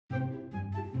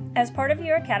As part of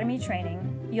your academy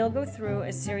training, you'll go through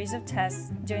a series of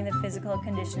tests during the physical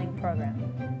conditioning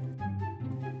program.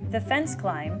 The fence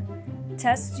climb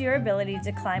tests your ability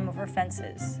to climb over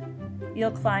fences.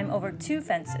 You'll climb over 2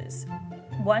 fences,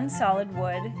 one solid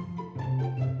wood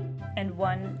and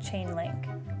one chain link.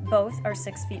 Both are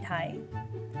 6 feet high.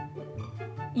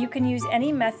 You can use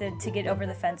any method to get over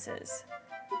the fences.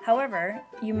 However,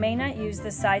 you may not use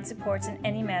the side supports in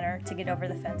any manner to get over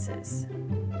the fences.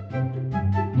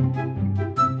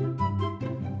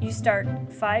 You start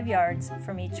 5 yards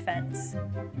from each fence.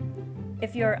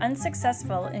 If you are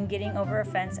unsuccessful in getting over a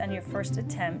fence on your first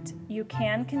attempt, you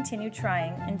can continue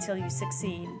trying until you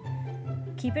succeed.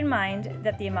 Keep in mind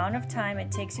that the amount of time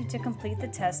it takes you to complete the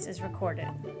test is recorded.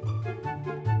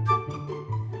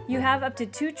 You have up to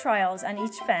 2 trials on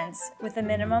each fence with a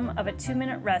minimum of a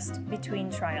 2-minute rest between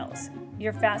trials.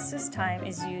 Your fastest time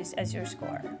is used as your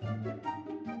score.